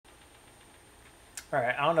All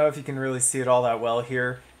right, I don't know if you can really see it all that well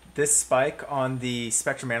here. This spike on the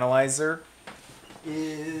spectrum analyzer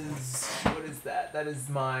is, what is that? That is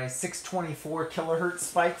my 624 kilohertz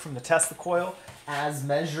spike from the Tesla coil as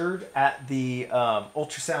measured at the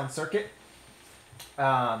ultrasound circuit.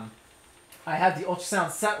 I have the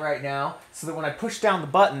ultrasound set right now so that when I push down the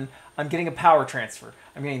button, I'm getting a power transfer.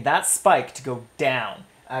 I'm getting that spike to go down.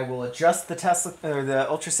 I will adjust the the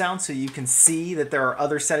ultrasound so you can see that there are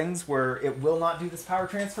other settings where it will not do this power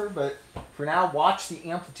transfer, but for now, watch the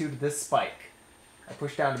amplitude of this spike. I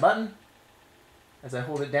push down the button. As I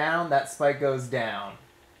hold it down, that spike goes down.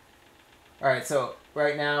 Alright, so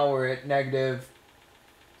right now we're at negative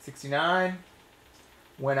 69.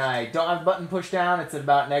 When I don't have the button pushed down, it's at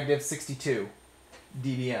about negative 62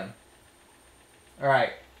 dBm.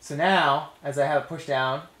 Alright. So now, as I have it pushed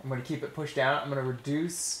down, I'm going to keep it pushed down. I'm going to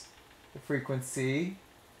reduce the frequency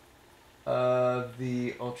of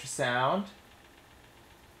the ultrasound.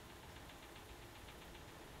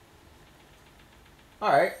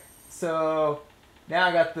 Alright, so now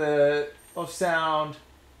I got the ultrasound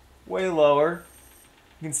way lower.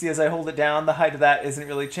 You can see as I hold it down, the height of that isn't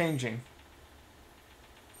really changing.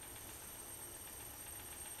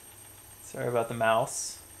 Sorry about the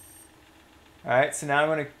mouse. Alright, so now I'm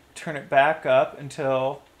going to turn it back up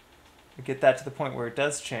until I get that to the point where it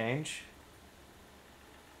does change.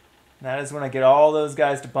 And that is when I get all those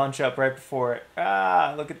guys to bunch up right before it.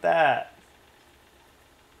 Ah, look at that.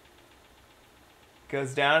 It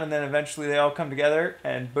goes down and then eventually they all come together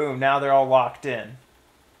and boom, now they're all locked in.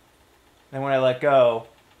 Then when I let go,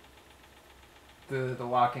 the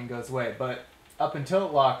locking goes away. But up until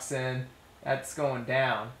it locks in, that's going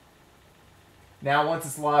down. Now once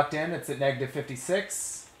it's locked in, it's at negative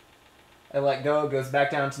 56. I let go, it goes back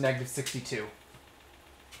down to negative 62.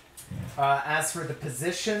 As for the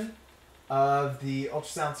position of the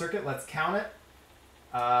ultrasound circuit, let's count it.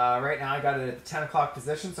 Right now I got it at the 10 o'clock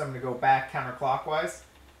position, so I'm going to go back counterclockwise.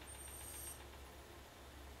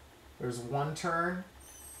 There's 1 turn,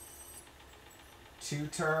 2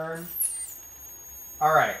 turn.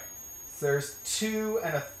 Alright, so there's 2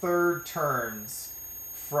 1/3 turns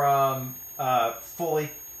from fully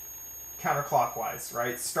counterclockwise,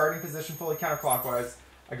 right? Starting position fully counterclockwise.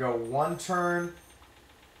 I go 1 turn,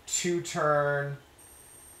 2 turn,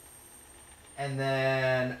 and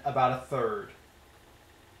then about 1/3.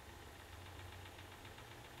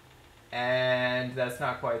 And that's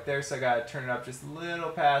not quite there, so I gotta turn it up just a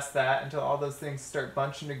little past that until all those things start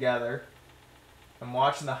bunching together. I'm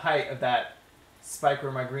watching the height of that spike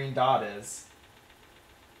where my green dot is.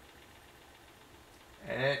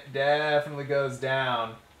 And it definitely goes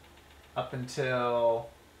down up until,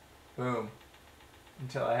 boom,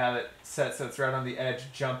 until I have it set so it's right on the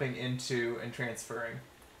edge, jumping into and transferring.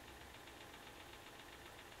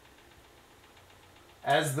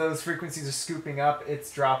 As those frequencies are scooping up,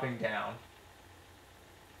 it's dropping down.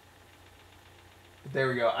 But there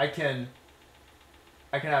we go. I can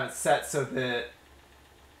have it set so that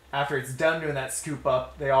after it's done doing that scoop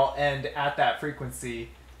up, they all end at that frequency,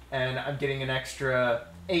 and I'm getting an extra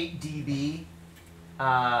 8 dB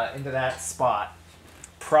into that spot.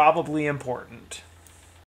 Probably important.